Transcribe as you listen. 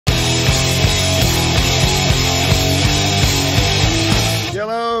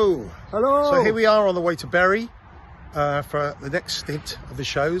Hello. So here we are on the way to Bury for the next stint of the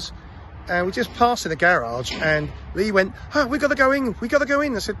shows. And we just passed in the garage and Lee went, "Oh, we got to go in. We got to go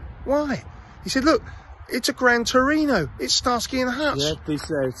in." I said, "Why?" He said, "Look, it's a Gran Torino. It's Starsky and Hutch." Yeah, this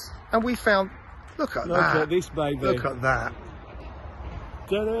is. And we found, look at that. Look at this, baby. Look at that.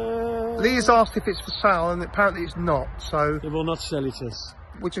 Ta-da! Lee has asked if it's for sale and apparently it's not. So They will not sell it us.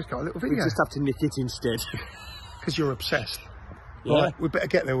 we just got a little We video. just have to nick it instead. Because you're obsessed. Yeah. Right, we better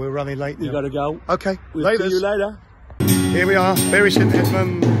get there. We're running late now. We gotta go. Okay, We'll see you later. Here we are, Bury St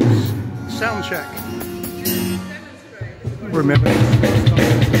Edmunds, sound check. Remember.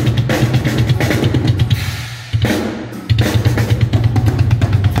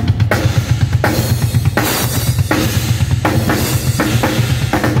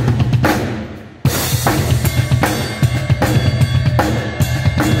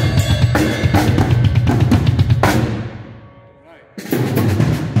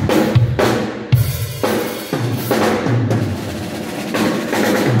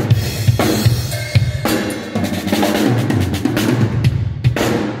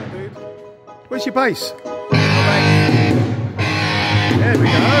 Where's your bass? There we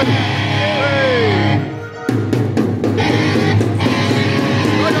go. Hey.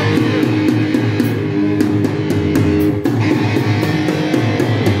 Right on.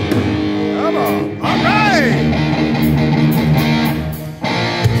 Come on. Okay.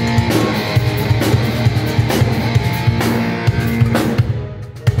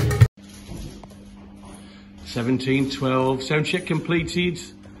 $17.12. Sound check completed.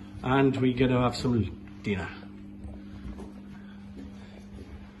 And we're going to have some dinner.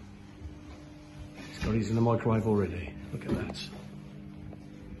 Scotty's in the microwave already. Look at that.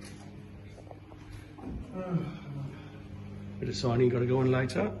 Bit of signing got to go on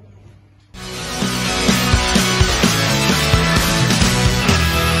later.